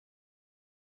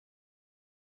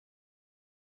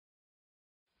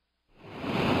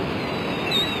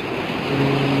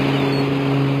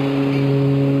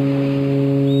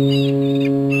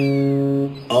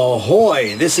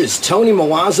Ahoy! This is Tony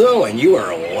Milazzo, and you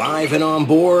are live and on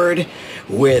board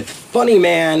with funny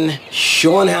man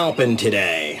Shawn Halpin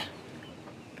today.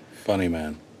 Funny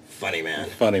man. Funny man.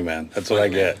 Funny man. That's Funny what I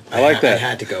man. get. I like that. I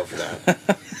had to go for that.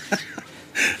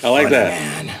 I like funny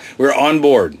that. Man. We're on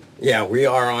board. Yeah, we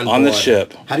are on board. On the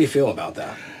ship. How do you feel about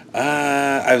that?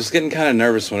 I was getting kind of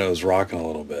nervous when it was rocking a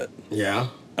little bit. Yeah?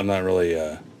 I'm not really,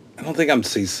 I don't think I'm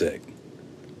seasick,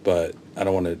 but I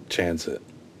don't want to chance it.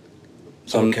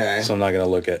 So okay. So I'm not going to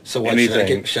look at so what,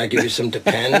 anything. Should I give you some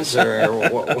depends? Or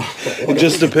what It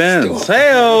just depends.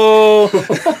 Hey-o!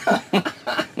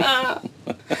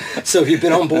 So have you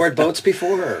been on board boats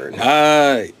before? Or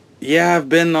no? Yeah, I've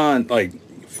been on, like,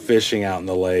 fishing out in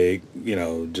the lake, you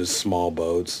know, just small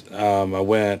boats.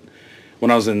 When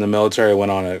I was in the military, I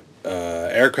went on a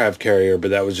aircraft carrier, but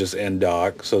that was just in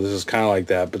dock. So this is kind of like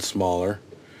that, but smaller.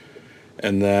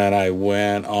 And then I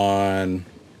went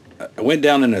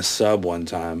down in a sub one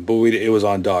time, but it was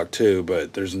on dock too,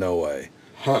 but there's no way.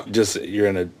 Huh. You're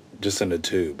in a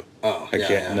tube. Oh, I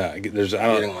can't. Yeah. No, I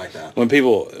don't like that.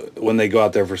 When they go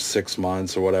out there for 6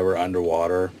 months or whatever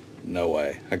underwater, no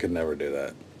way. I could never do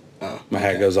that. Oh, My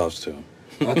hat goes off to them.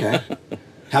 Okay.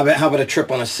 How about a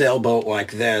trip on a sailboat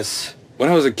like this? When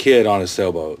I was a kid on a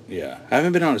sailboat, yeah. I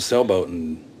haven't been on a sailboat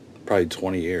in probably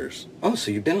 20 years. Oh,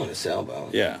 so you've been on a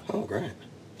sailboat? Yeah. Oh, great.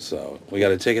 So we got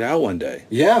to take it out one day.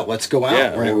 Yeah, let's go out.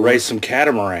 Yeah, we'll race some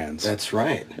catamarans. That's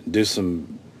right. Do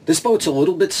some... This boat's a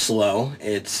little bit slow.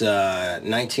 It's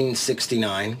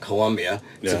 1969 Columbia.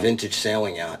 It's a vintage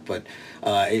sailing yacht, but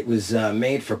it was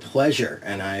made for pleasure,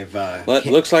 and I've...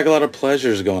 looks like a lot of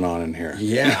pleasures going on in here.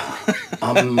 Yeah.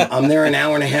 I'm there an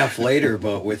hour and a half later,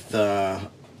 but with a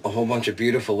whole bunch of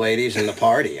beautiful ladies in the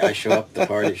party. I show up, the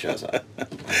party shows up.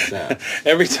 That's that.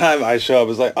 Every time I show up,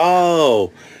 it's like,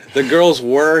 oh, the girls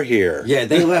were here. Yeah,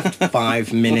 they left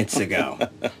 5 minutes ago.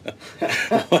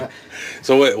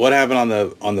 So what happened on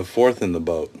the 4th in the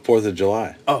boat? 4th of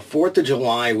July? Oh, 4th of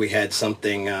July, we had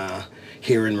something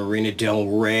here in Marina del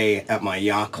Rey at my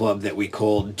yacht club that we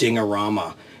called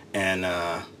Dingorama. And,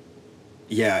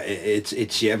 yeah,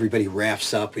 it's everybody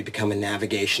rafts up. We become a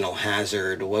navigational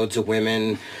hazard. Loads of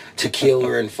women,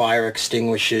 tequila and fire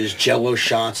extinguishers, Jello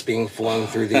shots being flown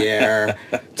through the air,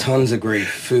 tons of great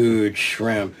food,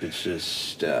 shrimp. It's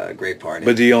just a great party.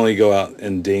 But do you only go out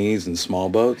in dinghies and small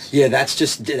boats? Yeah, that's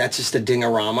just a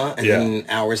Dingorama, and then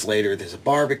hours later there's a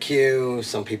barbecue.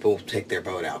 Some people take their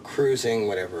boat out cruising,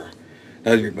 whatever.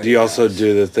 Do you also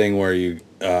do the thing where you?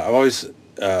 I've always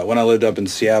when I lived up in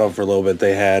Seattle for a little bit,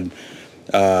 they had.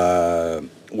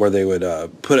 Where they would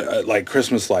put like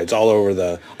Christmas lights all over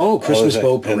the Christmas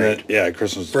boat parade.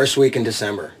 Christmas first week in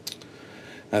December.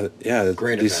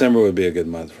 Great December event. Would be a good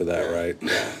month for that, right?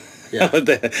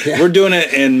 Yeah. We're doing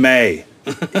it in May.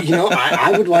 You know,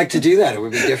 I would like to do that. It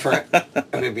would be different. It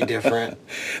would be different.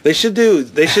 They should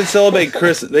celebrate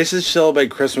Christmas. They should celebrate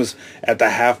Christmas at the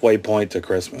halfway point to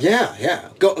Christmas. Yeah.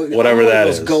 Go whatever that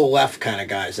is. Go left kind of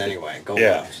guys anyway. Go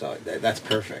left. So that's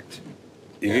perfect.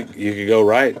 You could go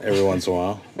right every once in a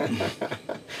while.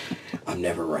 I'm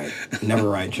never right. Never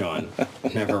right, John.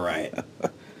 Never right.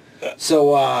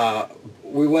 So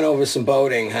we went over some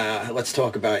boating. Let's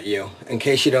talk about you. In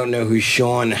case you don't know who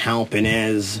Shawn Halpin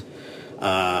is,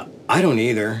 I don't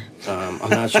either. I'm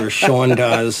not sure Shawn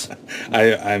does.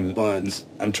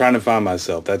 I'm trying to find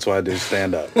myself. That's why I do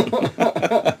stand-up.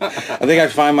 I think I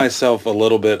find myself a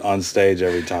little bit on stage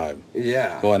every time.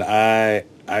 Yeah. Going, I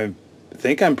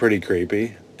think I'm pretty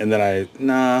creepy, and then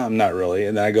I'm not really,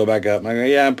 and then I go back up and I go,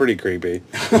 yeah, I'm pretty creepy.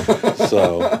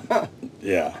 So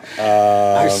yeah,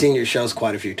 I've seen your shows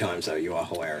quite a few times though. You are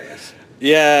hilarious.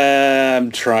 Yeah, I'm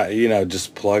trying,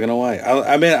 just plugging away.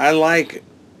 I mean, I like,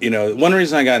 one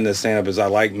reason I got into stand-up is I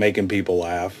like making people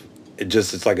laugh.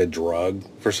 It's like a drug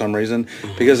for some reason.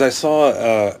 Mm-hmm. Because I saw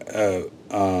a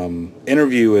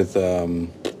interview with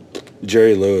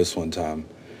Jerry Lewis one time,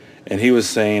 and he was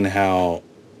saying how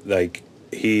like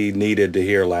he needed to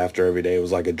hear laughter every day. It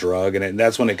was like a drug, and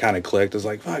that's when it kind of clicked. It's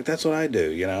like, fuck, that's what I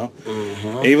do,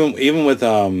 Mm-hmm. Even with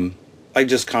like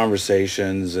just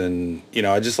conversations, and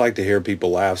I just like to hear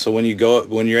people laugh. So when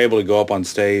you're able to go up on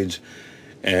stage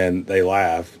and they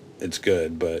laugh, it's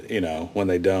good. But when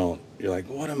they don't, you're like,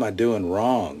 what am I doing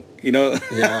wrong? Yeah.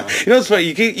 It's funny.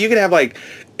 You could have like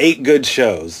 8 good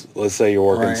shows. Let's say you're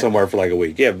working somewhere for like a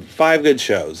week. You have 5 good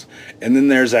shows, and then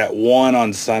there's that one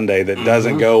on Sunday that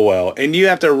doesn't go well, and you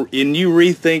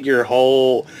rethink your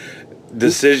whole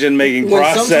decision-making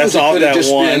process off that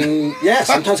one.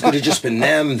 Sometimes it could have just been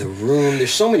them, the room.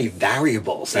 There's so many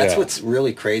variables. That's what's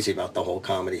really crazy about the whole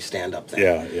comedy stand-up thing.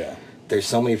 Yeah. There's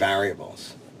so many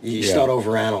variables. You start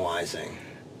overanalyzing.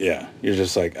 Yeah, you're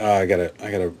just like, oh, I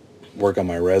gotta work on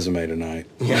my resume tonight.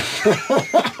 Yeah.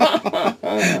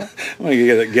 I'm going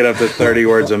to get up to 30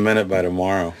 words a minute by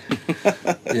tomorrow.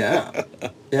 Yeah.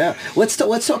 Yeah. Let's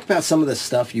talk about some of the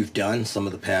stuff you've done, some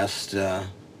of the past. Do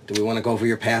we want to go over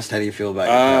your past? How do you feel about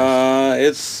your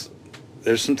past?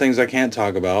 There's some things I can't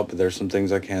talk about, but there's some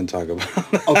things I can talk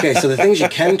about. Okay, so the things you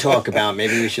can talk about,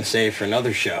 maybe we should save for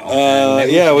another show.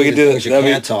 Yeah, we could do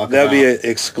that. That'd be an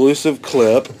exclusive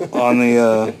clip on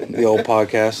the old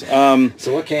podcast.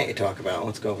 So what can't you talk about?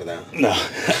 Let's go over that.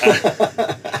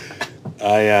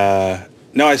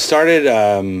 No, I started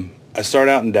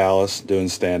out in Dallas doing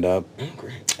stand up. Oh,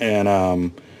 great. And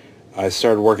I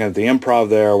started working at the Improv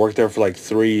there. I worked there for like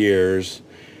 3 years.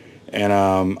 And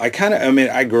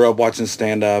I grew up watching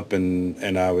stand up and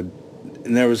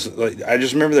there was like, I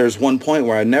just remember there was one point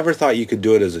where I never thought you could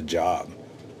do it as a job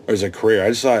or as a career.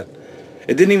 I just thought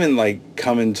it didn't even like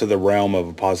come into the realm of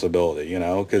a possibility, you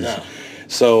know,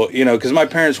 because my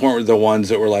parents weren't the ones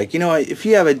that were like, you know, if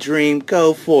you have a dream,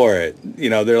 go for it. You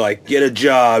know, they're like, get a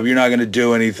job. You're not going to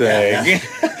do anything. Yeah.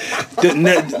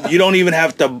 You don't even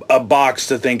have a box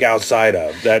to think outside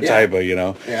of that type of, you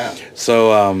know. Yeah.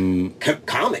 So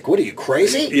comic. What are you,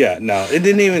 crazy? Yeah. No, it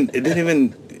didn't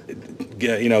even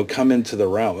come into the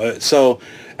realm. So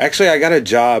actually, I got a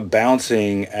job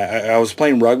bouncing. I was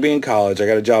playing rugby in college. I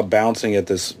got a job bouncing at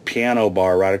this piano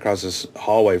bar right across this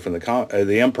hallway from the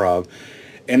Improv.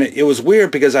 And it was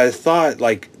weird because I thought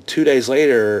like 2 days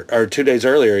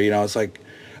earlier, you know, it's like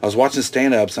I was watching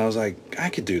stand-ups and I was like, I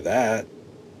could do that.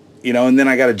 You know, and then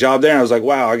I got a job there and I was like,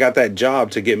 wow, I got that job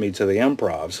to get me to the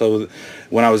Improv. So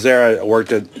when I was there, I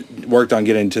worked on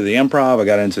getting to the Improv. I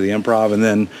got into the Improv and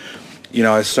then, you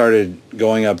know, I started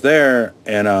going up there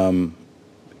and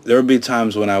there would be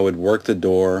times when I would work the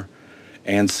door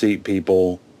and seat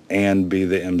people and be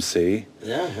the MC.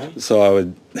 Yeah. So I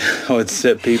would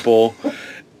sit people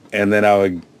and then I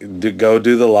would go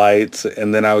do the lights,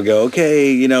 and then I would go,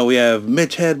 okay, you know, we have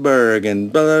Mitch Hedberg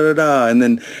and blah, blah, blah, blah. And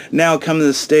then now come to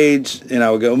the stage, and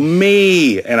I would go,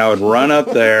 me, and I would run up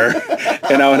there,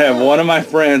 and I would have one of my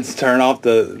friends turn off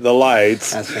the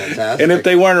lights. That's fantastic. And if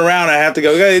they weren't around, I have to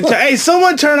go, hey,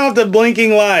 someone turn off the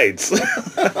blinking lights.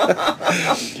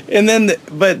 And then,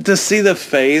 but to see the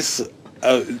face,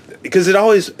 because it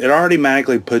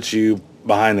automatically puts you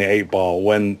behind the 8 ball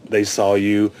when they saw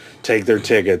you take their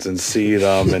tickets and see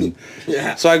them, and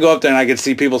yeah. So I go up there and I could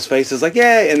see people's faces like,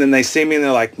 yeah, and then they see me and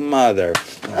they're like, mother. So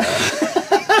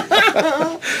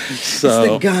it's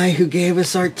the guy who gave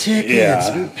us our tickets.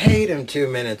 Yeah. We paid him 2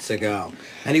 minutes ago,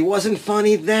 and he wasn't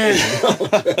funny then.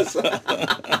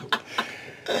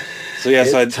 So yeah,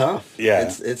 it's tough. Yeah,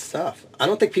 it's tough. I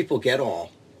don't think people get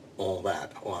all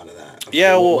that, a lot of that.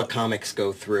 Yeah, what comics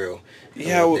go through.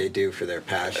 Yeah, what they do for their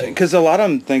passion. Because a lot of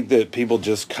them think that people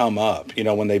just come up, you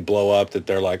know, when they blow up, that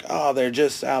they're like, oh, they're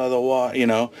just out of the water, you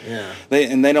know. Yeah.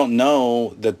 They don't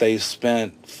know that they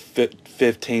spent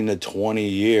 15 to 20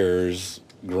 years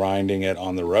grinding it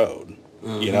on the road,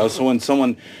 you know. So when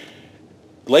someone,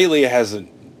 lately it hasn't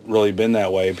really been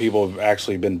that way. People have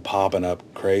actually been popping up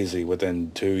crazy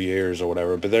within 2 years or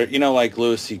whatever. But they're, you know, like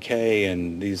Louis C.K.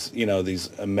 and these, you know, these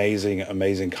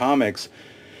amazing comics.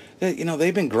 You know,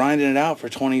 they've been grinding it out for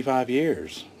 25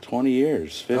 years, 20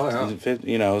 years, 50,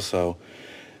 you know, so.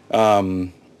 So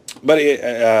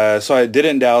I did it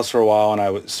in Dallas for a while, and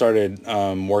I started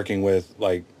working with,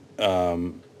 like, you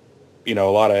know,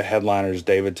 a lot of headliners,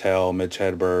 David Tell, Mitch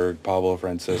Hedberg, Pablo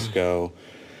Francisco.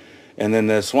 And then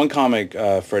this one comic,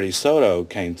 Freddie Soto,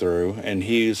 came through, and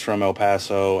he's from El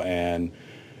Paso, and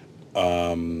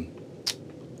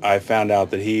I found out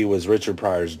that he was Richard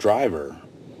Pryor's driver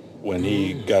when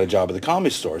he got a job at the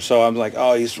Comedy Store. So I'm like,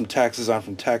 oh, he's from Texas, I'm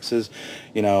from Texas,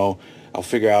 you know, I'll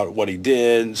figure out what he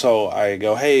did. So I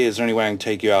go, hey, is there any way I can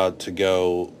take you out to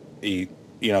go eat,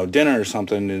 you know, dinner or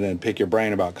something, and then pick your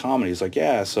brain about comedy? He's like,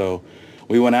 yeah. So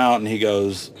we went out, and he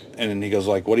goes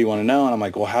like, what do you want to know? And I'm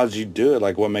like, well, how did you do it?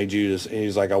 Like, what made you just,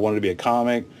 he's like, I wanted to be a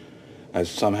comic. I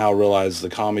somehow realized the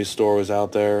Comedy Store was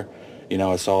out there. You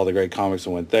know, I saw all the great comics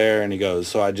and went there. And he goes,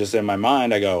 so I just, in my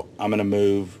mind, I go, I'm going to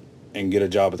move and get a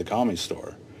job at the Comedy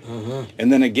Store. Mm-hmm.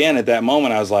 And then again, at that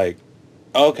moment, I was like,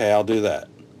 okay, I'll do that.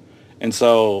 And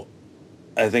so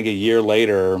I think a year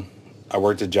later, I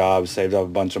worked a job, saved up a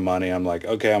bunch of money. I'm like,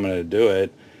 okay, I'm going to do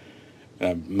it. And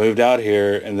I moved out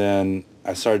here, and then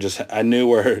I knew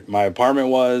where my apartment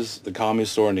was, the Comedy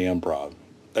Store, and the Improv.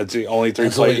 That's the only three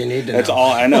places. That's all you need to know. That's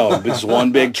all I know. It's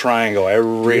one big triangle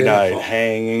every night,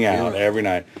 hanging out every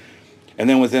night. And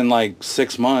then within like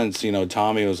 6 months, you know,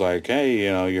 Tommy was like, hey,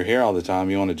 you know, you're here all the time.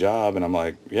 You want a job? And I'm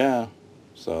like, yeah.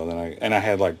 So then I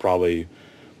had like probably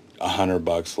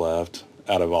 $100 left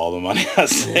out of all the money I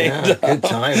saved. Yeah, good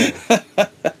timing.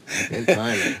 Good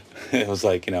timing. It was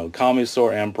like, Comedy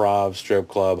Store, Improv, Strip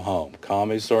Club, Home.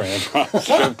 Comedy Store, Improv,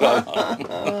 Strip Club,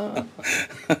 Home.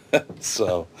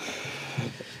 So,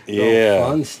 yeah.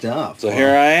 Oh, fun stuff. So here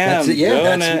I am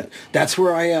doing it. That's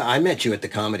where I met you at the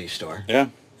Comedy Store. Yeah.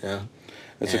 Yeah.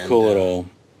 It's a cool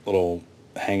little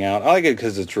hangout. I like it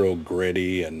because it's real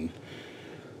gritty and...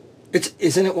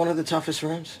 Isn't it one of the toughest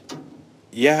rooms?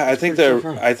 Yeah, I think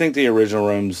the original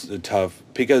room's tough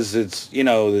because it's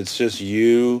it's just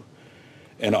you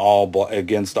and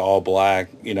against all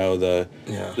black. The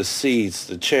seats,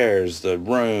 the chairs, the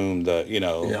room, the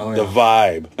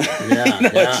vibe.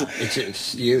 Yeah,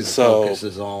 it's you. The focus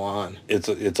is all on.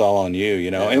 It's all on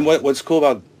you. And what's cool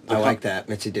about I like that.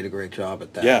 Mitzi did a great job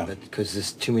at that. Yeah, because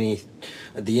there's too many.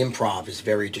 The improv is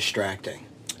very distracting.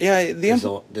 Yeah, there's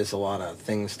a lot of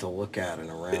things to look at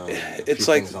and around. It's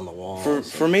like things on the wall.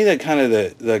 For me, that kind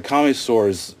of the Comedy Store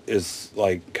is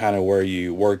like kind of where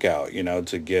you work out,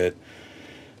 to get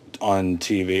on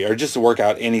TV or just to work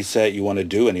out any set you want to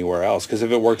do anywhere else. Because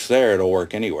if it works there, it'll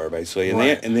work anywhere basically.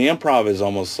 And the improv is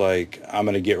almost like I'm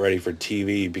going to get ready for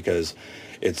TV because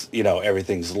it's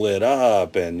everything's lit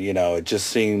up and it just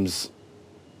seems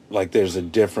like there's a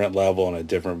different level and a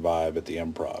different vibe at the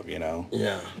improv,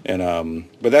 Yeah. And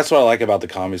but that's what I like about the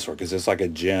Comedy Store because it's like a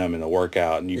gym and a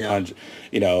workout, and you punch,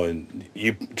 and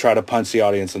you try to punch the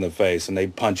audience in the face, and they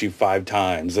punch you 5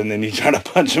 times, and then you try to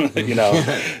punch them,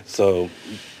 So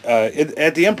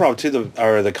at the improv too,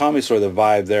 the Comedy Store, the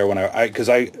vibe there when I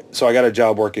got a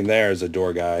job working there as a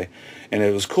door guy, and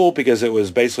it was cool because it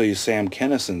was basically Sam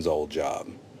Kinnison's old job.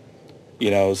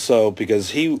 So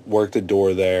because he worked the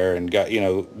door there and got,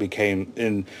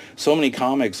 and so many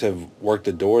comics have worked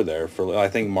the door there I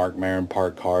think Mark Maron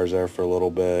parked cars there for a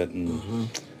little bit and,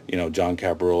 John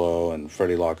Caparulo and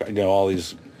Freddie Lockhart, all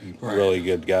these really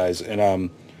good guys.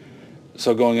 And,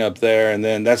 so going up there and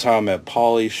then that's how I met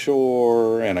Pauly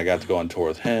Shore and I got to go on tour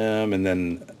with him. And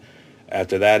then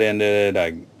after that ended,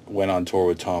 I went on tour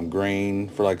with Tom Green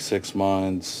for like 6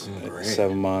 months,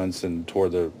 7 months and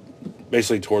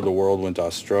basically toured the world, went to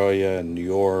Australia and New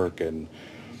York and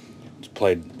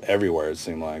played everywhere it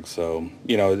seemed like. So,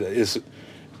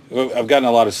 I've gotten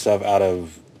a lot of stuff out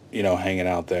of, hanging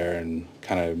out there and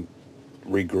kind of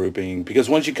regrouping because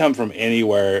once you come from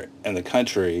anywhere in the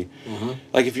country,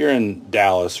 like if you're in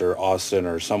Dallas or Austin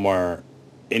or somewhere,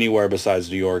 anywhere besides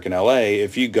New York and LA,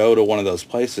 if you go to one of those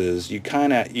places, you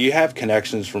have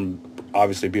connections from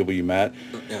obviously people you met,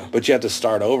 but you have to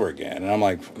start over again. And I'm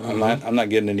like, I'm not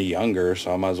getting any younger,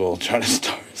 so I might as well try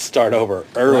to start over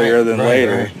earlier than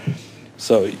later. Right.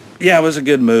 So yeah, it was a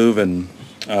good move, and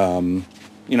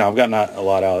I've gotten a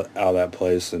lot out of that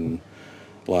place and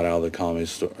a lot out of the Comedy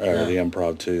Store, the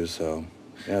improv too. So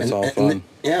yeah, it's all fun.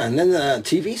 And then the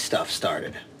TV stuff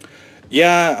started.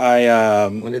 Yeah,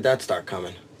 when did that start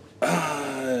coming?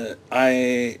 I've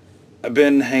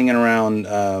been hanging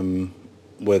around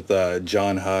with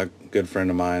John Huck, good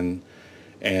friend of mine,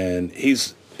 and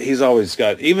he's always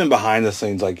got, even behind the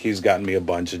scenes, like he's gotten me a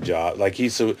bunch of jobs. Like he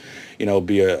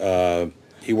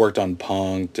worked on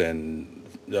Punk'd and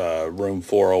Room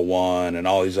 401 and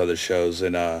all these other shows,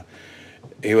 and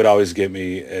he would always get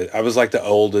me. I was like the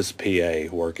oldest PA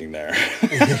working there.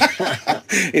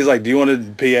 He's like, "Do you want to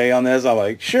PA on this?" I'm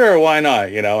like, "Sure, why not?"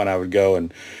 And I would go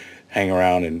and hang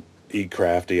around and eat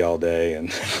crafty all day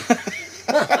and.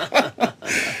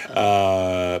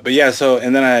 But yeah, so,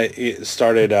 and then I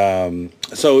started,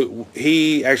 so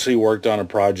he actually worked on a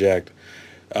project,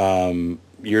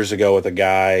 years ago with a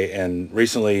guy, and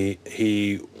recently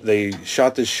they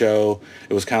shot this show.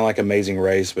 It was kind of like Amazing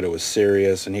Race, but it was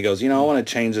serious, and he goes, I want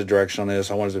to change the direction on this.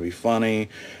 I want it to be funny.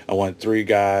 I want 3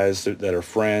 guys that are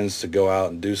friends to go out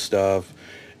and do stuff,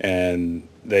 and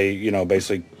they,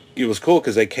 basically, it was cool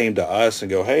because they came to us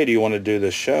and go, "Hey, do you want to do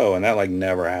this show?" And that like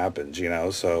never happens,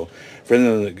 so for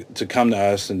them to come to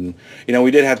us, and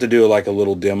we did have to do like a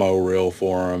little demo reel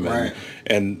for them,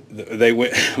 and they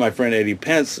went. My friend Eddie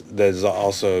Pence, that's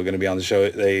also going to be on the show,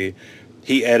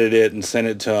 he edited it and sent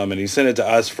it to him, and he sent it to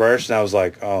us first, and I was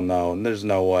like, oh no, there's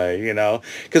no way,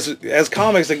 because as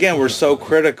comics, again, we're so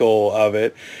critical of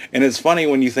it, and it's funny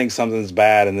when you think something's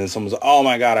bad and then someone's like, "Oh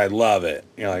my god, I love it."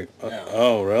 You're like,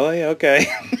 "Oh really? Okay."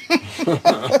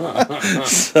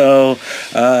 So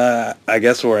I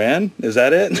guess we're in. Is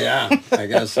that it? Yeah, I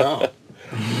guess so.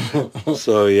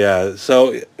 So yeah,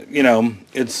 so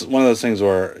it's one of those things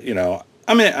where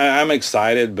I'm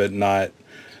excited, but not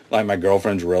like my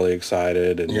girlfriend's really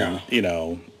excited, and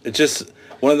it's just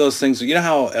one of those things. You know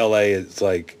how LA is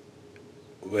like,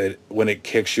 when it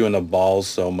kicks you in the balls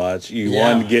so much, you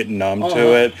Yeah. get numb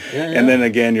to it, Yeah, and then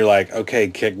again you're like, okay,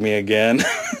 kick me again.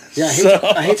 Yeah,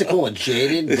 I hate to call it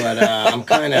jaded, but I'm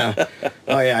kind of.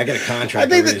 Oh yeah, I got a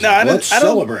contract. I think that Let's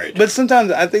celebrate. But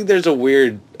sometimes I think there's a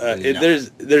weird.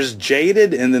 There's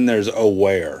jaded and then there's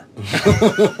aware.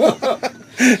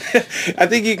 I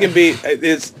think you can be.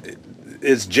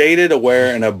 It's jaded,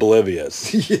 aware, and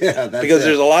oblivious. Yeah, that's because it.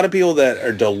 there's a lot of people that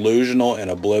are delusional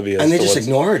and oblivious, and they just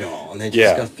ignore it all, and they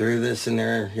just go through this in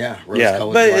their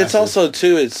rose-colored But glasses. it's also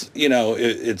too. It's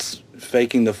it's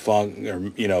faking the funk,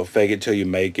 or fake it till you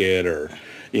make it, or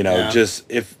just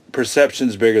if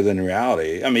perception's bigger than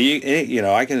reality. I mean,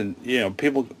 I can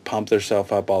people pump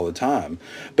themselves up all the time,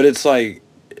 but it's like.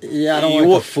 Yeah, I don't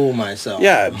want to fool myself.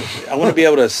 Yeah, I want to be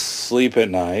able to sleep at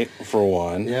night for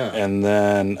one. Yeah, and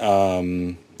then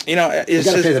it's you got to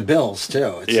just pay the bills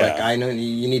too. It's like I know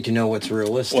you need to know what's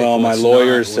realistic. Well, my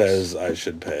lawyer says I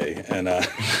should pay, and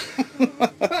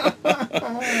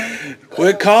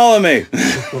quit calling me.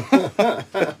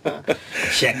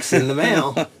 Checks in the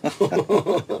mail.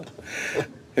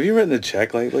 Have you written a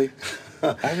check lately?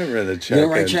 I haven't written a check. You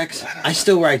don't write checks? I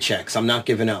still write checks. I'm not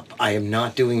giving up. I am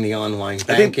not doing the online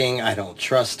banking. I don't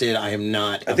trust it. I am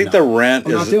not. I think the rent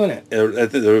is... I'm not doing it. I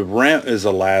think the rent is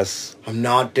the last... I'm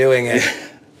not doing it.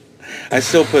 I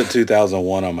still put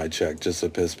 2001 on my check just to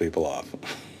piss people off.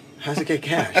 How's it get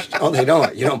cashed? Oh, they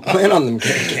don't. You don't plan on them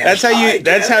getting cashed.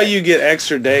 That's how you get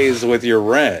extra days with your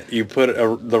rent. You put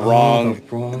the wrong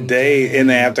day, and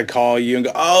they have to call you and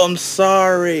go, "Oh, I'm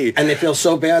sorry." And they feel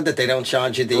so bad that they don't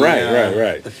charge you the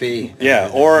right the fee. Yeah,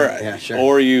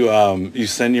 or you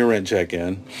send your rent check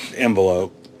in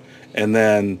envelope, and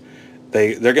then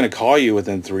they're going to call you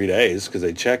within 3 days because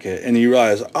they check it, and you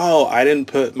realize, oh, I didn't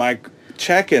put my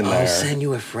check in there. I'll send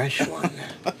you a fresh one.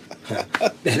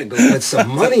 Better go put some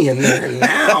money in there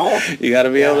now. You got to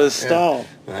be able to stall.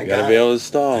 I got to be able to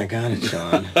stall. I got it,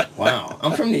 Shawn. Wow.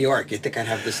 I'm from New York. You'd think I'd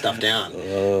have this stuff down.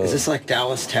 Is this like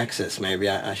Dallas, Texas? Maybe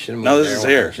I should have moved No, this is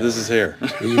here. This is here.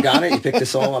 You got it? You picked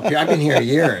this all up here? I've been here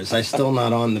years. I'm still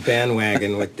not on the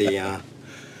bandwagon with the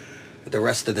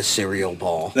rest of the cereal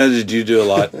ball. Now, did you do a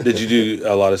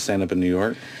lot of stand-up in New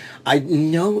York? I'm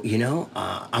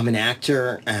an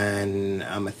actor and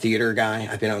I'm a theater guy.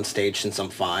 I've been on stage since I'm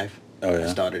 5. Oh, yeah. I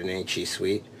started in HE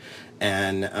Suite.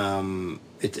 And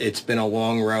it's been a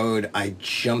long road. I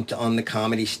jumped on the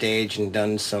comedy stage and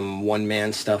done some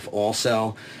one-man stuff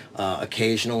also,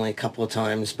 occasionally, a couple of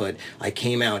times. But I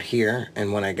came out here,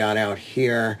 and when I got out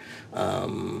here,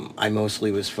 I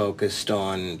mostly was focused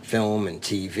on film and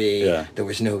TV. Yeah. There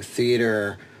was no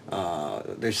theater.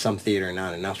 There's some theater,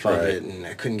 not enough of it, and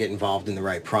I couldn't get involved in the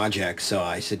right projects. So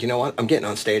I said, you know what? I'm getting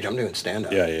on stage. I'm doing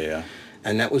stand-up. Yeah.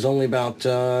 And that was only about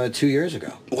 2 years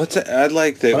ago. I'd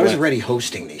like that. But I was already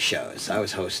hosting these shows. I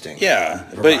was hosting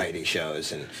variety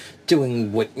shows and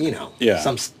doing what,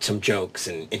 some jokes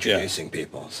and introducing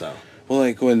people. So well,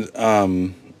 like when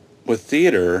with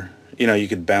theater, you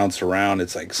could bounce around.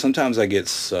 It's like sometimes I get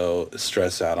so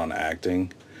stressed out on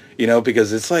acting,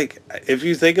 because it's like if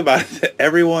you think about it,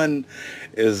 everyone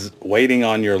is waiting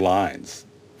on your lines.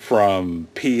 From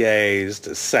PAs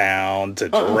to sound to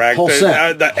directors,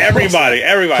 everybody,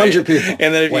 100 people.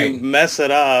 And then if you mess it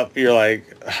up, you're like,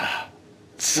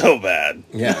 so bad.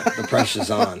 Yeah, the pressure's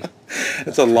on.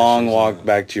 It's a long walk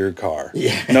back to your car.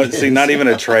 Yeah. No, see, not even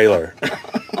a trailer.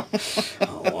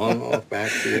 A long walk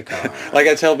back to your car. Like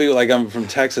I tell people, like I'm from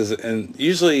Texas, and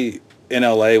usually in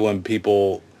LA when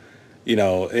people,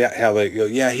 how they go,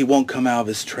 yeah, he won't come out of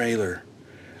his trailer.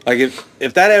 Like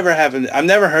if that ever happened, I've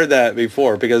never heard that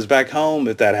before, because back home,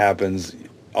 if that happens,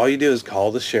 all you do is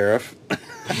call the sheriff.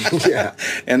 Yeah.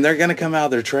 And they're going to come out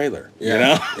of their trailer,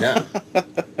 Yeah.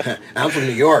 I'm from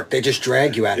New York. They just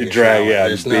drag you out of your trailer. Yeah,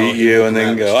 beat you and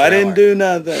then go, I didn't do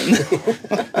nothing.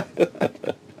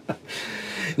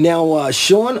 Now,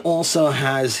 Shawn also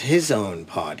has his own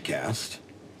podcast.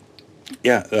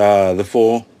 Yeah, the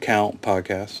Full Count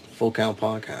Podcast. Full Count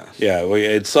Podcast. Yeah,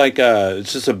 it's like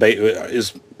it's just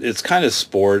it's kind of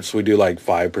sports. We do like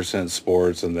 5%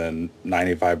 sports and then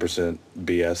 95%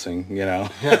 BSing. Yeah.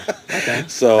 Okay.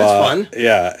 So that's fun.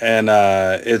 Yeah, and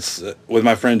it's with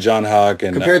my friend John Huck,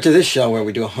 and compared to this show where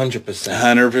we do 100%.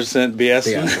 100%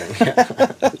 BSing.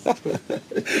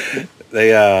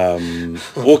 They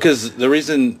well, because the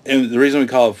reason we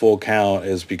call it Full Count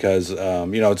is because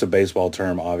it's a baseball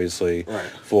term, obviously. Right.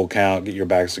 Full count, get your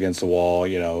backs against the wall.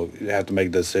 You have to make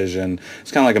a decision.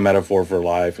 It's kind of like a metaphor for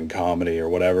life and comedy or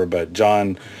whatever. But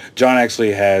John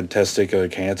actually had testicular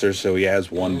cancer, so he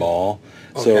has one ball.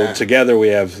 Okay. So together we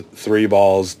have 3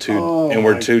 balls, and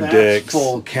we're 2 dicks.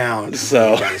 Full count.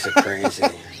 So You guys are crazy.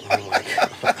 Oh my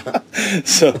God.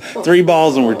 So 3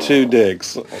 balls and we're 2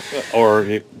 dicks.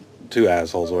 Or 2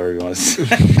 assholes, whatever you want to say.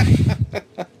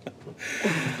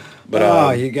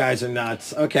 But you guys are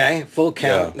nuts. Okay, full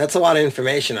count. Yeah. That's a lot of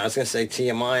information. I was going to say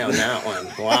TMI on that one.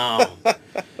 Wow.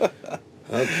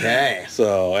 Okay.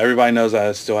 So everybody knows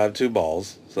I still have 2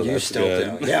 balls. So You that's still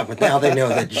good. do. Yeah, but now they know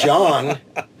that John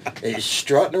is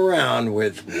strutting around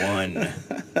with 1.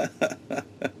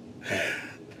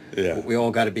 Yeah. We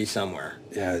all got to be somewhere.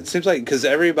 Yeah, it seems like, because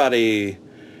everybody,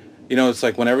 it's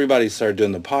like when everybody started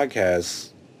doing the podcasts,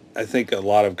 I think a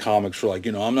lot of comics were like,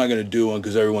 I'm not going to do one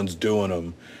because everyone's doing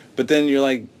them. But then you're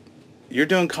like, you're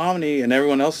doing comedy and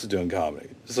everyone else is doing comedy.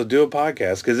 So do a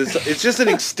podcast because it's just an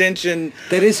extension.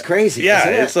 That is crazy. Yeah,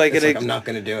 isn't it? it's like I'm not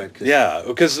going to do it. Yeah,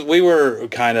 because we were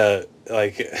kind of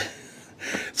like,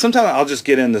 sometimes I'll just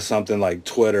get into something like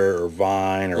Twitter or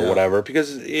Vine or whatever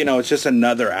because, it's just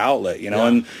another outlet,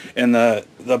 and the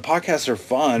podcasts are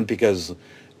fun because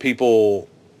people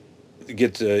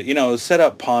get to, set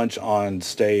up punch on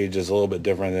stage is a little bit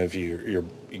different than if you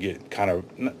get kind of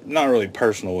not really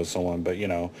personal with someone, but,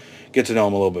 get to know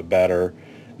them a little bit better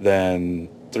than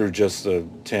through just the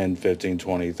 10, 15,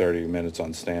 20, 30 minutes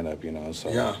on stand-up, so.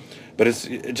 Yeah. But it's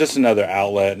just another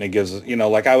outlet, and it gives,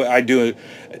 like I do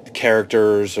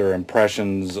characters or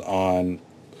impressions on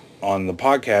the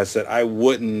podcast that I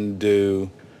wouldn't do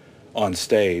on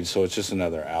stage, so it's just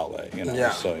another outlet,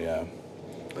 Yeah. So, yeah.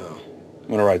 Oh. I'm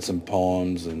going to write some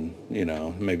poems and,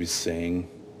 maybe sing.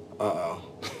 Uh-oh.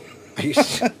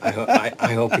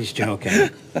 I hope he's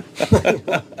joking.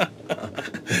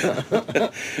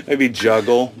 Maybe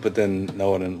juggle, but then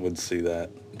no one would see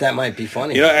that. That might be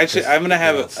funny. Actually, I'm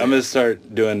gonna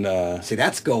start doing. See,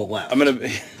 that's go left. I'm gonna.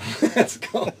 That's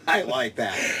go. I like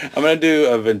that. I'm gonna do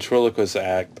a ventriloquist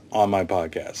act on my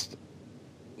podcast.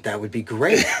 That would be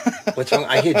great. What's wrong?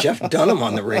 I hear Jeff Dunham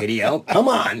on the radio. Come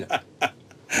on.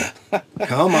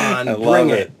 Come on. Bring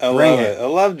it. I love it. I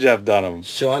love Jeff Dunham.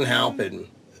 Shawn Halpin.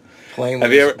 Playing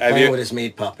with his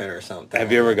meat puppet or something.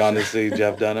 Have you ever gone to see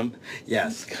Jeff Dunham?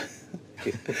 Yes.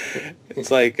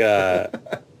 It's like, I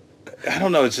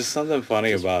don't know, it's just something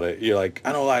funny about it. You're like,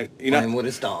 I don't like, Playing with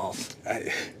his dolls.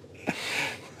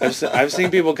 I've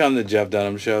seen people come to Jeff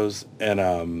Dunham shows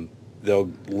and they'll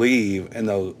leave and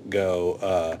they'll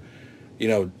go,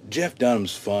 Jeff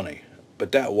Dunham's funny,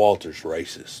 but that Walter's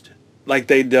racist. Like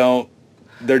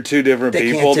they're 2 different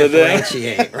people to them. They can't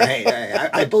differentiate, right.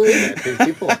 I believe it.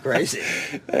 People are crazy.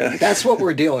 That's what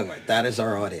we're dealing with. That is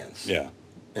our audience. Yeah.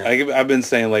 I've been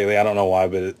saying lately, I don't know why,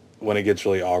 but when it gets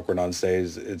really awkward on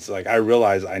stage, it's like I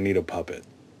realize I need a puppet.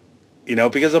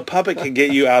 Because a puppet can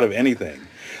get you out of anything.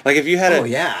 Like if you had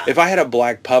if I had a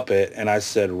black puppet and I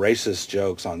said racist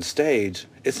jokes on stage,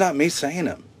 it's not me saying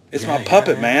them. It's my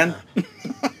puppet, man.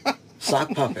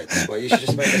 Sock puppets. Well, you should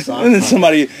just make a sock And then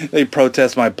puppet. they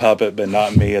protest my puppet, but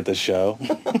not me at the show.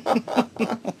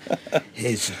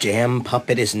 His damn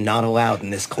puppet is not allowed in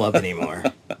this club anymore.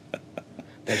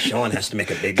 That Shawn has to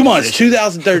make a big Come on, decision. it's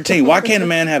 2013. Why can't a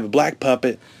man have a black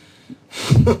puppet?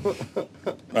 All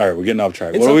right, we're getting off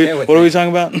track. What are we talking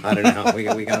about? I don't know. We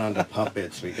got on to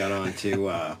puppets. We got on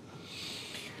to...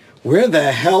 where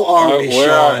the hell are we,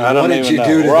 Shawn? I don't what did even you know.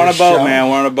 do to We're on a this boat, show? man.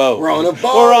 We're on a boat. We're on a boat.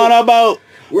 We're on a boat.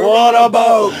 We're on a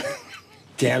boat.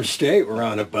 Damn straight, we're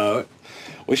on a boat.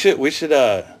 We should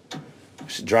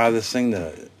drive this thing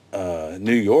to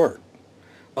New York.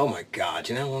 Oh my God!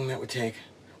 You know how long that would take?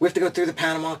 We have to go through the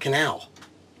Panama Canal.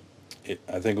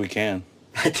 I think we can.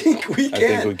 I think we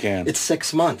can. It's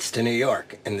 6 months to New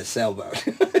York in the sailboat.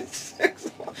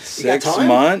 6 months. 6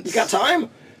 months? You got time?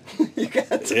 You got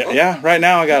time? Yeah, right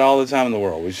now I got all the time in the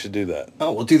world. We should do that.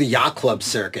 Oh, we'll do the Yacht Club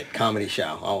Circuit comedy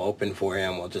show. I'll open for you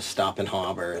and we'll just stop in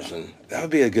harbors and... That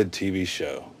would be a good TV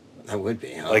show. That would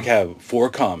be, huh? Like have 4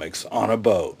 comics on a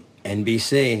boat.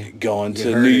 NBC. Going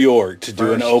to New York to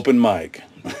do an open mic.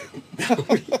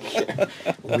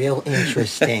 Real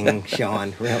interesting,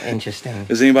 Shawn. Real interesting.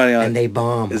 Is anybody on... And they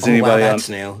bomb. Is anybody that's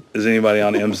new. Is anybody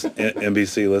on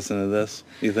NBC listening to this,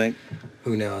 you think?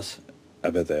 Who knows?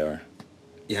 I bet they are.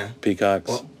 Yeah. Peacocks.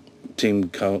 Well, Team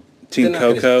Coco.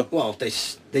 Well,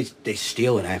 if they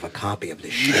steal it, I have a copy of the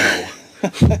show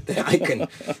that I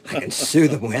can sue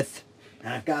them with.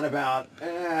 And I've got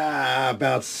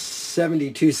about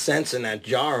 72 cents in that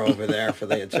jar over there for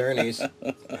the attorneys.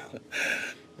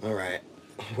 All right.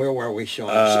 Where were we, Shawn?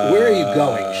 Where are you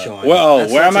going, Shawn? Well,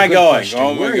 where am I going?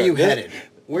 Oh, where are you headed?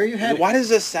 Where are you headed? Why does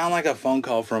this sound like a phone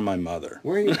call from my mother?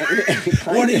 Where are you?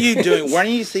 What are you doing? Where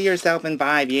do you see yourself in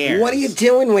 5 years? What are you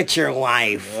doing with your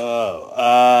life? Oh,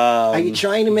 are you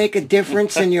trying to make a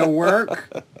difference in your work?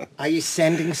 Are you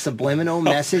sending subliminal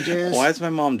messages? Why is my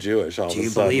mom Jewish all of a Do you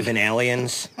sudden? believe in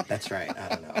aliens? That's right. I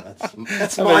don't know.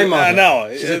 That's I my mean, mother. I know.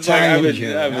 She's It's like Italian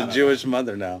Jew. I have a Jewish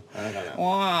mother now. I don't know.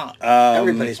 Wow.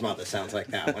 Everybody's mother sounds like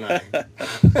that when I...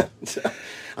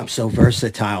 I'm so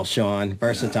versatile, Shawn.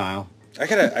 Versatile. I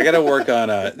gotta work on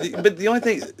but the only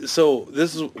thing, so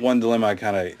this is one dilemma I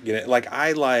kind of get.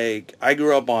 I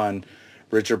grew up on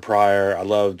Richard Pryor. I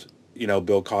loved,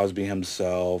 Bill Cosby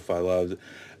himself.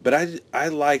 But I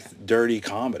liked dirty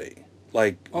comedy.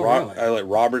 Really? I like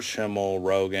Robert Schimmel,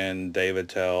 Rogan, Dave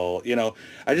Attell.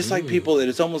 I just like people that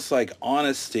it's almost like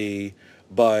honesty,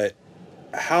 but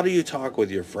how do you talk with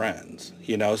your friends?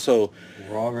 So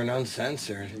Raw and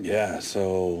uncensored. yeah,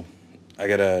 so I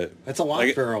gotta. That's a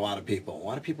lot for a lot of people. A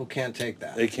lot of people can't take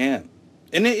that. They can't,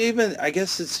 and even I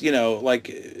guess it's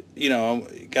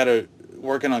gotta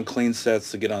working on clean sets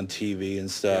to get on TV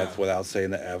and stuff without saying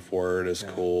the F word is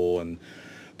cool,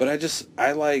 but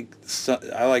I like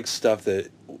stuff that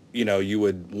you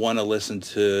would want to listen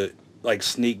to, like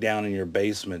sneak down in your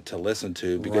basement to listen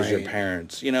to because your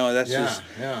parents, that's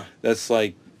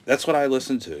what I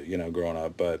listened to, growing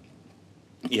up, but.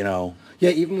 Yeah,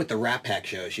 even with the Rap Pack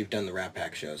shows, you've done the Rap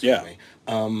Pack shows with me.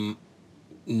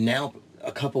 Now,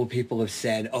 a couple of people have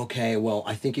said, okay, well,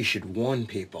 I think you should warn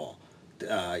people.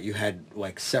 You had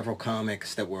like several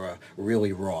comics that were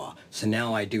really raw. So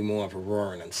now I do more of a raw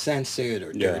and uncensored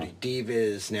or dirty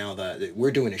divas. Now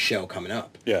we're doing a show coming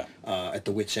up at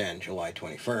the Wits End, July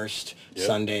 21st,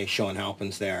 Sunday. Shawn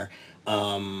Halpin's there.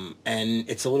 And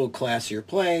it's a little classier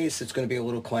place. It's going to be a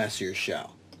little classier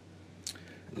show.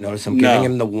 Notice I'm giving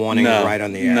him the warning right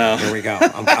on the air. No. Here we go.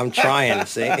 I'm trying.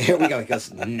 See? Here we go. He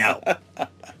goes, no.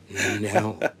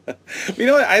 No. You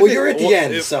know what? You're at the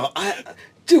end, so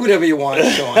do whatever you want,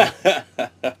 Shawn.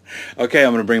 Okay,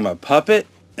 I'm going to bring my puppet,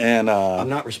 and... I'm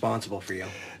not responsible for you.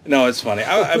 No, it's funny.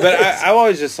 I've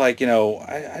always just like,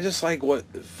 I just like what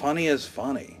funny is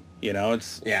funny.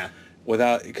 It's... Yeah.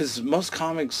 Without, because most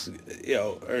comics,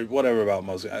 or whatever about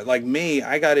most... Like me,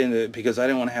 I got into it because I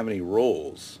didn't want to have any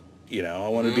rules. I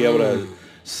want to be able to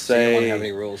say... So you don't want to have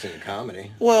any rules in comedy.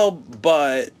 Well,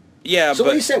 but... Yeah, so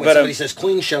what do you say when somebody says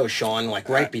clean show, Shawn, like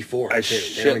right before? They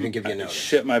don't even give you notice. I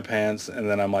shit my pants, and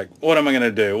then I'm like, what am I going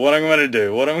to do? What am I going to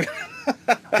do? What am I going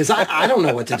to... Because I don't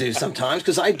know what to do sometimes,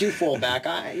 because I do fall back.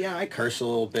 I curse a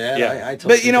little bit. Yeah. I tell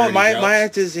but my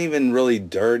act isn't even really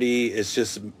dirty. It's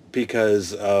just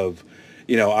because of...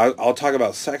 I'll talk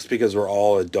about sex because we're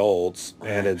all adults,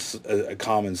 and it's a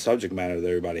common subject matter that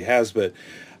everybody has, but...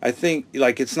 I think,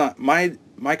 it's not, my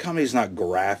comedy's not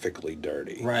graphically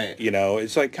dirty. Right.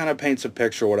 It's like kind of paints a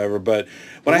picture or whatever, but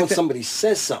when somebody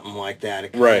says something like that,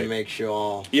 it kind of makes you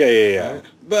all... Yeah. Right?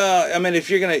 Well, I mean, if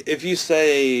you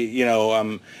say,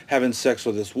 I'm having sex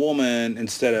with this woman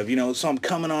instead of, so I'm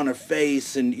coming on her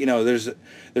face and,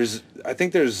 I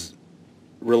think there's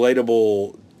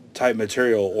relatable type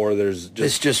material, or there's just...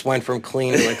 This just went from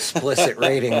clean to explicit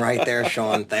rating right there,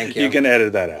 Shawn. Thank you. You can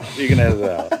edit that out.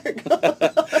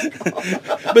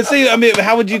 But see, I mean,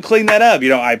 how would you clean that up?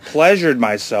 I pleasured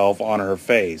myself on her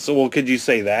face. So, well, could you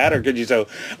say that, or could you say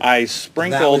I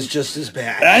sprinkled? That was just as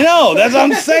bad. I know. That's what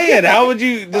I'm saying. How would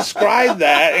you describe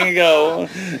that and go?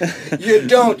 You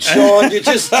don't, Shawn. You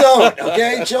just don't.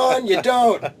 Okay, Shawn, you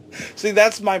don't. See,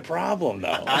 that's my problem,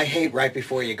 though. I hate right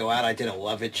before you go out. I did a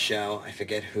Love It show. I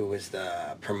forget who was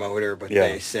the promoter, but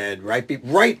they said right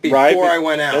before I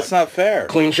went out. That's not fair.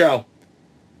 Clean show.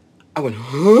 I went,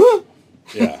 huh?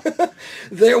 Yeah.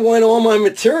 There went all my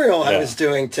material I was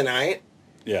doing tonight.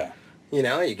 Yeah.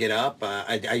 You get up.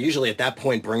 I usually at that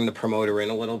point bring the promoter in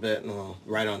a little bit, and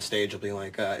right on stage I'll be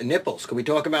like, nipples. Can we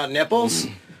talk about nipples?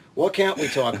 What can't we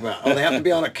talk about? Oh, they have to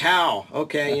be on a cow.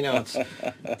 Okay, it's...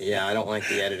 Yeah, I don't like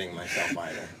the editing myself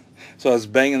either. So I was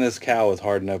banging this cow with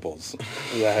hard nipples.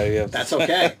 Is that how you have That's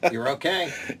okay. You're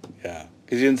okay. Yeah.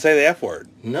 Because you didn't say the F word.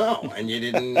 No, and you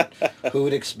didn't... Who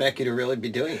would expect you to really be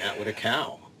doing that with a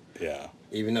cow? Yeah.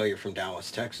 Even though you're from Dallas,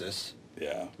 Texas.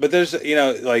 Yeah. But there's,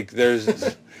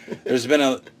 there's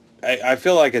been I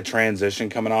feel like a transition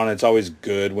coming on. It's always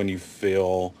good when you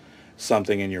feel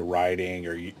something in your writing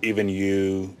or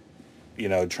even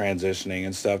transitioning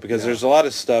and stuff, because there's a lot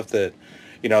of stuff that,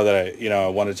 I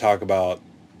want to talk about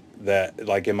that,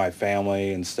 like in my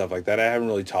family and stuff like that, I haven't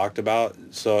really talked about.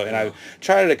 So, and I've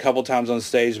tried it a couple times on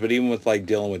stage, but even with like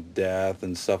dealing with death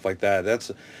and stuff like that,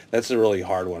 that's a really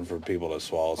hard one for people to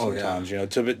swallow sometimes.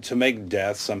 To make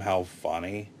death somehow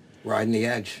funny. Riding the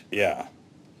edge. Yeah.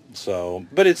 So,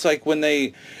 but it's like when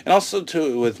and also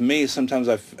too with me, sometimes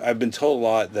I've been told a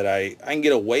lot that I can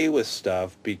get away with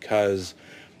stuff because,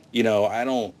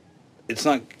 it's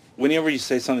not, whenever you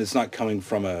say something, it's not coming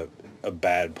from a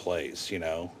bad place,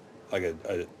 like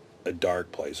a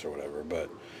dark place or whatever. But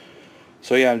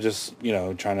so yeah, I'm just, you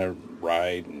know, trying to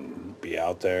write and be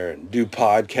out there and do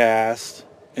podcasts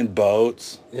and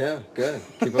boats. Yeah, good.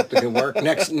 Keep up the good work.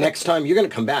 Next time you're gonna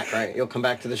come back, right? You'll come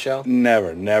back to the show.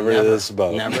 Never to this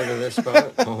boat. Never to this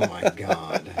boat. Oh my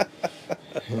God.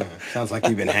 Yeah, sounds like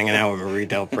you've been hanging out with Marie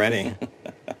Del Preti.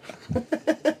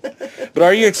 But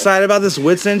are you excited about this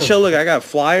Wits End show? Look, I got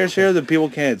flyers here that people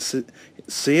can't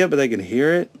see it, but they can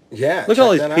hear it. Yeah. Look at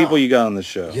all these people you got on the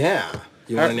show. Yeah.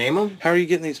 You want to name them? How are you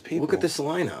getting these people? Look at this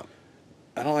lineup.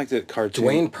 I don't like that cartoon.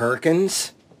 Dwayne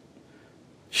Perkins,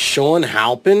 Shawn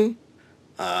Halpin,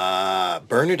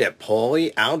 Bernadette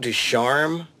Pauly, Al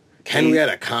Ducharme,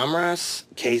 Henrietta Comras,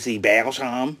 Casey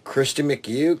Balsham, Kristen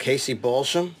McHugh, Casey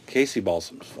Balsham. Casey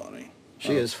Balsam's funny.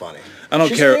 She is funny. I don't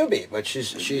care. She's a newbie, but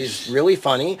she's really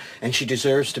funny, and she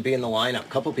deserves to be in the lineup. A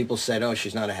couple people said, "Oh,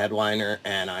 she's not a headliner,"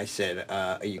 and I said,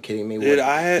 "Are you kidding me? Dude,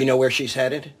 you know where she's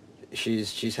headed?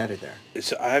 She's headed there."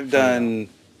 So I've done,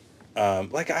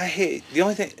 like I hate the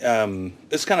only thing.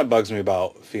 This kind of bugs me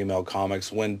about female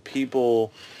comics when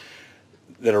people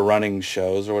that are running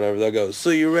shows or whatever, they'll go, "So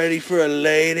you ready for a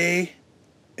lady?"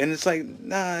 And it's like,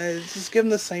 nah, just give them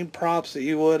the same props that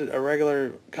you would a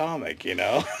regular comic, you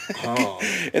know? Oh.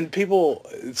 And people,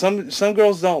 some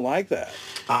girls don't like that.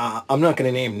 I'm not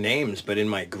going to name names, but in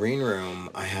my green room,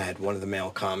 I had one of the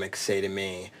male comics say to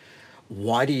me,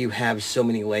 "Why do you have so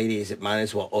many ladies? It might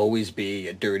as well always be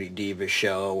a Dirty Diva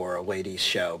show or a ladies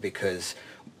show, because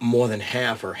more than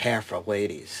half are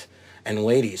ladies, and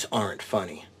ladies aren't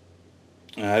funny."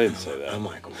 I didn't say that. I'm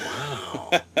like,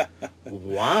 wow.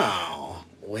 Wow.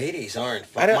 Ladies aren't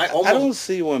funny. I don't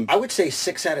see when... I would say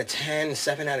 6 out of 10,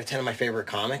 7 out of 10 of my favorite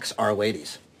comics are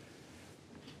ladies.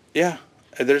 Yeah.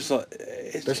 There's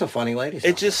some funny ladies.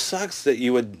 It just sucks that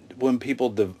you would, when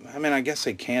people... I mean, I guess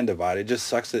they can divide. It just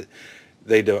sucks that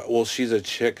they do... Well, she's a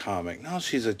chick comic. No,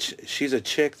 she's a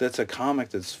chick that's a comic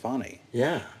that's funny.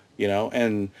 Yeah. You know,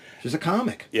 and... She's a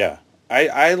comic. Yeah.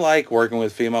 I like working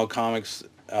with female comics.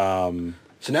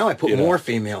 So now I put more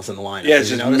females in the lineup. Yeah, it's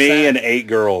just me and 8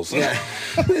 girls. Yeah.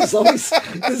 there's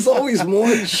always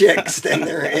more chicks than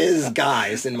there is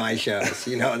guys in my shows.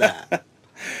 You know that.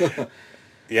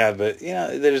 Yeah, but you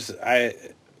know, there's a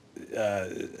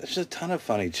ton of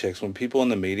funny chicks. When people in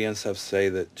the media and stuff say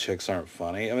that chicks aren't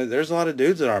funny, I mean, there's a lot of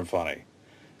dudes that aren't funny.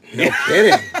 No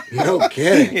kidding. No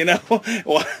kidding. You know,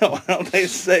 why don't they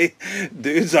say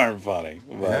dudes aren't funny?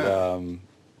 But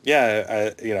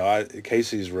yeah.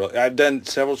 Casey's really... I've done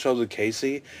several shows with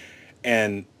Casey,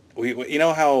 and we you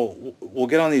know how we'll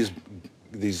get on these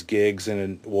gigs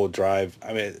and we'll drive,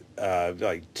 I mean,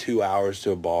 like 2 hours to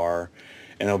a bar,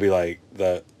 and it'll be like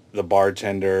the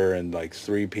bartender and like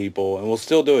 3 people, and we'll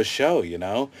still do a show, you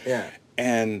know? Yeah.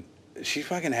 And she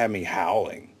fucking had me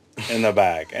howling in the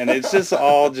back, and it's just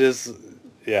all just...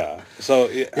 Yeah. So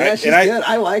yeah, she's good.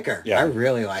 I like her. Yeah. I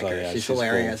really like her. Yeah, she's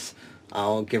hilarious. Cool.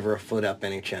 I'll give her a foot up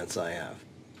any chance I have.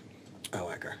 I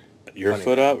like her. Your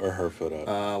foot up or her foot up?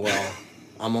 Well,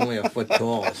 I'm only a foot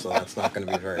tall, so that's not going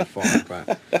to be very far.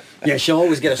 But yeah, she'll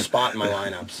always get a spot in my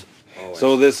lineups. Always.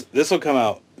 So this will come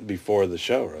out before the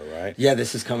show, right? Yeah,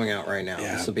 this is coming out right now.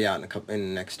 Yeah. This will be out in the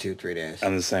next 2-3 days.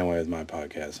 I'm the same way with my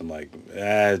podcast. I'm like,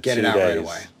 get 2 it out days. right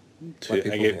away. Let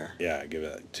people hear. Yeah, I give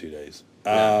it like 2 days.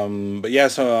 Yeah. But yeah,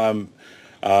 so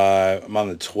I'm on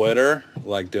the Twitter,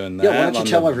 like doing that. Yeah, why don't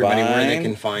you tell everybody where they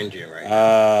can find you,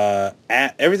 right?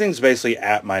 Everything's basically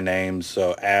at my name,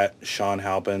 so at Shawn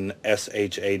Halpin,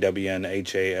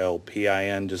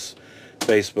 ShawnHalpin, just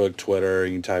Facebook, Twitter.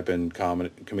 You can type in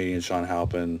comedian Shawn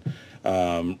Halpin.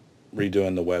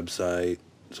 Redoing the website,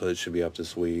 so it should be up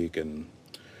this week, and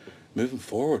moving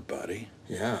forward, buddy.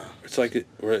 Yeah. It's like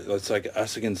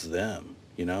us against them,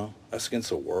 you know? Us against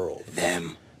the world.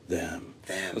 Them.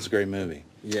 That's a great movie.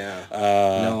 Yeah.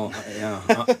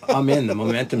 I'm in. The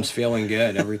momentum's feeling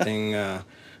good. Everything,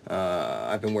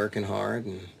 I've been working hard,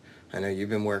 and I know you've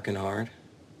been working hard.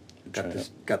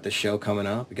 Got this show coming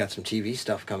up. We got some TV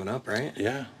stuff coming up, right?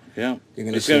 Yeah. You're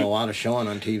going to see a lot of Shawn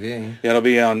on TV. Yeah, it'll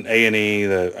be on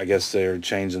A&E. I guess they're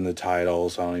changing the title,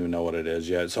 so I don't even know what it is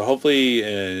yet. So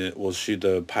hopefully we'll shoot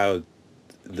the pilot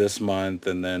this month,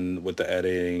 and then with the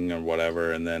editing or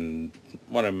whatever, and then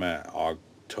what am I,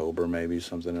 October maybe,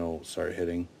 something will start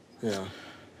hitting. Yeah.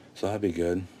 So that'd be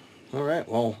good. All right.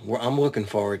 Well, I'm looking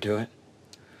forward to it.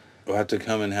 We'll have to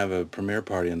come and have a premiere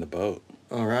party in the boat.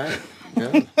 All right.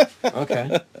 Yeah.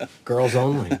 Okay. Girls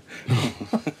only.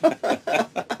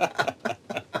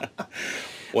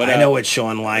 I know what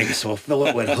Shawn likes. We'll fill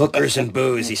it with hookers and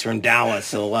booze. He's from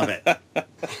Dallas. He'll love it.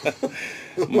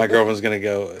 My girlfriend's going to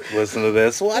go listen to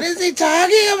this. What is he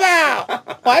talking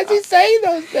about? Why is he saying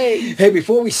those things? Hey,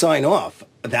 before we sign off,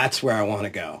 That's where I want to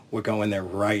go. We're going there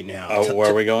right now. Oh, where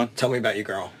are we going? Tell me about your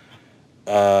girl.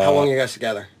 How long are you guys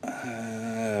together?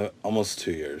 Almost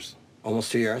 2 years.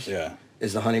 Almost 2 years? Yeah.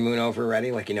 Is the honeymoon over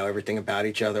already? Like, you know everything about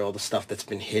each other, all the stuff that's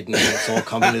been hidden, and it's all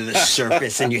coming to the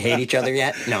surface, and you hate each other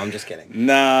yet? No, I'm just kidding.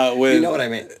 No, you know what I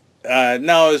mean?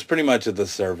 No, it was pretty much at the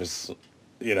surface,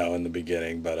 you know, in the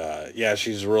beginning. But yeah,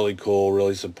 she's really cool,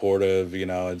 really supportive. You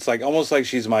know, it's like almost like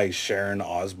she's my Sharon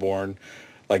Osbourne.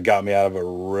 Like, got me out of a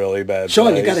really bad Sean,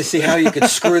 place. you got to see how you could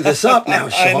screw this up now,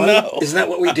 Sean. I know. Isn't that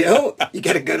what we do? You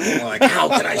get a good one. Like, how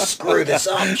can I screw this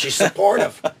up? She's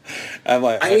supportive. I'm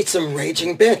like, I need some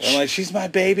raging bitch. I'm like, she's my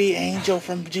baby angel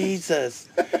from Jesus.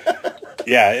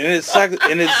 Yeah, and it sucks.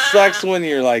 And it sucks when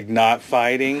you're like not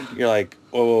fighting. You're like,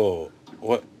 oh,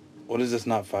 what is this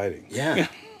not fighting? Yeah.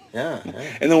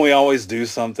 And then we always do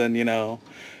something, you know,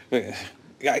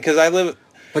 because I live.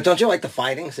 But don't you like the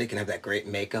fighting so you can have that great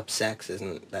makeup sex?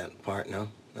 Isn't that part? No?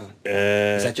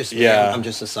 Is that just me? Yeah. I'm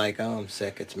just a psycho. I'm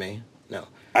sick. It's me. No.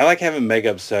 I like having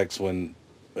makeup sex when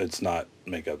it's not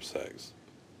makeup sex.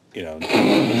 You know.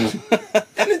 And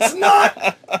it's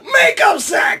not makeup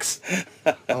sex!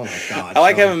 Oh my God. I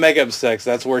like having makeup sex.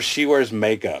 That's where she wears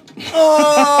makeup.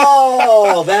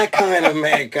 Oh, that kind of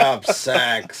makeup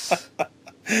sex.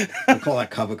 We call that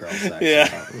cover girl sex.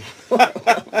 Yeah.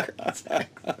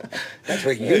 That's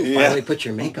where you finally put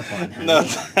your makeup on. Honey. No.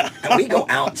 And we go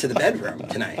out to the bedroom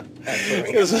tonight.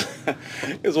 It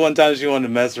was one time she wanted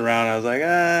to mess around. I was like,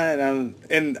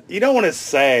 and you don't want to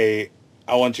say,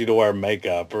 I want you to wear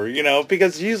makeup, or, you know,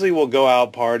 because usually we'll go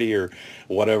out party or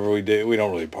whatever we do. We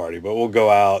don't really party, but we'll go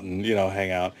out and, you know,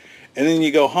 hang out. And then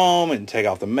you go home and take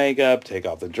off the makeup, take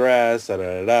off the dress,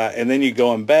 and then you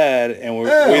go in bed, and we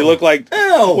look like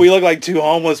two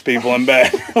homeless people in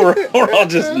bed. we're all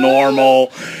just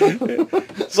normal.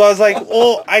 So I was like,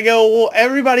 well,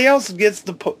 everybody else gets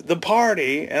the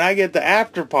party, and I get the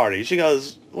after party. She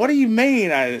goes, what do you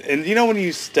mean? And you know when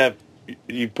you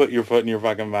put your foot in your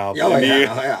fucking mouth. Oh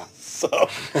yeah. So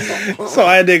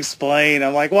I had to explain.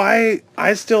 I'm like, well,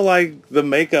 I still like the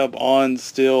makeup on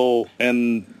still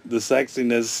and the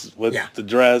sexiness with the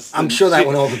dress. I'm sure that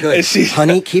went over good.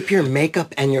 Honey, keep your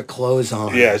makeup and your clothes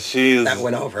on. Yeah, that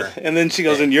went over. And then she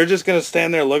goes, and you're just going to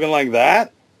stand there looking like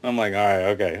that? I'm like, all right,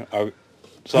 okay. I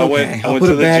went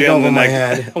to the gym the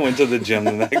next. I went to the gym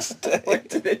the next day. Went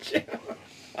to the gym.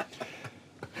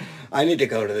 I need to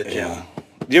go to the gym. Yeah.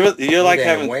 Do you like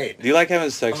having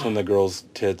sex when the girl's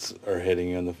tits are hitting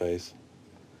you in the face?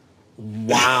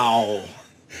 Wow.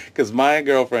 Because my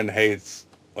girlfriend hates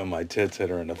when my tits hit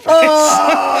her in the face.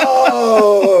 Oh!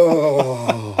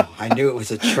 I knew it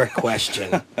was a trick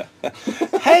question.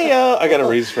 Hey, I got to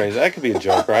rephrase. That could be a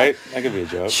joke, right? That could be a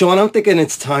joke. Sean, I'm thinking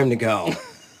it's time to go.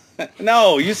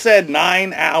 No, you said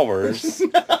 9 hours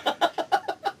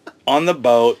on the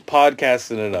boat,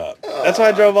 podcasting it up. That's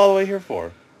what I drove all the way here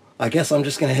for. I guess I'm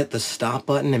just going to hit the stop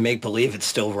button and make believe it's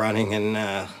still running, and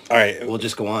all right, we'll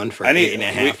just go on for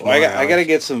 8.5 more I got to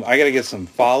get some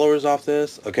followers off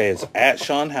this. Okay, it's at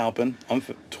Shawn Halpin on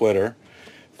Twitter,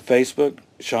 Facebook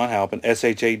Shawn Halpin,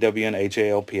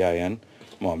 ShawnHalpin.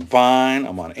 I'm on Vine,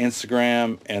 I'm on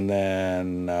Instagram, and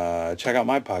then check out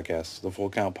my podcast, the Full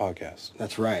Count Podcast.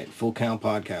 That's right, Full Count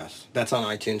Podcast. That's on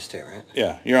iTunes too, right?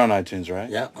 Yeah, you're on iTunes, right?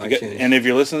 Yeah, iTunes. And if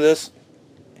you're listening to this,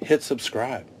 hit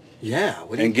subscribe. Yeah.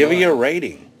 And give it a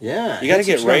rating. Yeah. You got to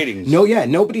get ratings. No, yeah.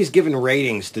 Nobody's giving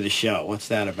ratings to the show. What's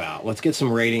that about? Let's get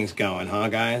some ratings going, huh,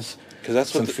 guys? Because that's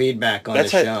some feedback on the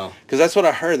show. Because that's what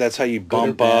I heard. That's how you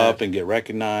bump up and get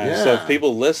recognized. Yeah. So if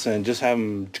people listen, just have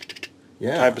them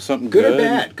type of something good. Good or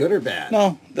bad? Good or bad?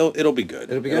 No, it'll be good.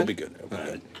 It'll be good? It'll be good. It'll be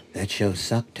good. That show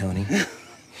sucked, Tony.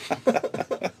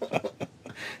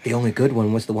 The only good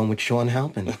one was the one with Shawn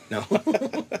Halpin. No.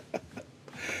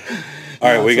 All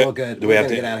right, all good. Do we have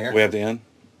to get out of here? We have to end?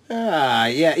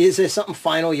 Yeah. Is there something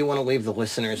final you want to leave the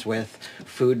listeners with?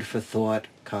 Food for thought,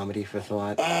 comedy for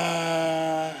thought?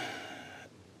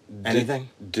 Anything?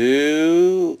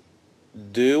 Do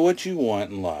what you want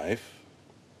in life.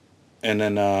 And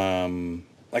then,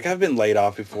 like, I've been laid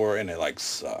off before, and it, like,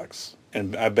 sucks.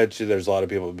 And I bet you there's a lot of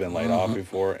people who've been laid off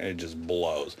before, and it just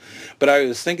blows. But I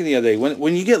was thinking the other day,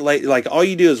 when you get laid, like, all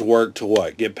you do is work to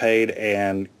what? Get paid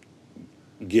and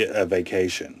get a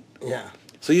vacation. Yeah.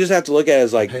 So you just have to look at it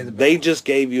as like they just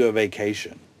gave you a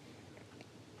vacation.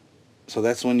 So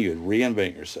that's when you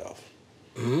reinvent yourself.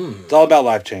 It's all about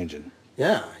life changing.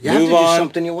 Yeah. You have to do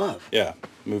something you love. Yeah.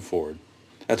 Move forward.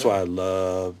 That's why I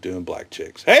love doing black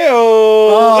chicks.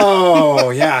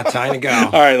 Hey-oh! Yeah. Time to go.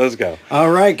 All right. Let's go.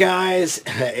 All right, guys.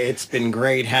 It's been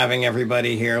great having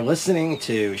everybody here listening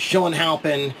to Shawn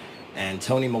Halpin and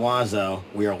Tony Milazzo.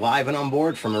 We are live and on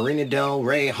board from Marina del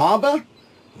Rey Harbor.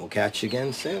 We'll catch you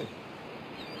again soon.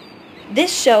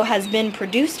 This show has been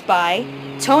produced by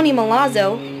Tony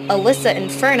Milazzo, Alyssa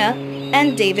Inferna,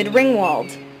 and David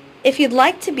Ringwald. If you'd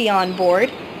like to be on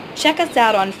board, check us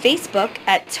out on Facebook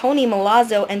at Tony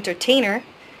Milazzo Entertainer,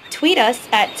 tweet us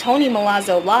at Tony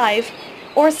Milazzo Live,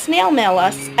 or snail mail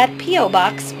us at P.O.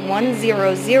 Box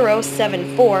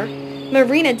 10074,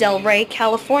 Marina del Rey,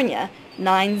 California,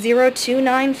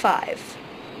 90295.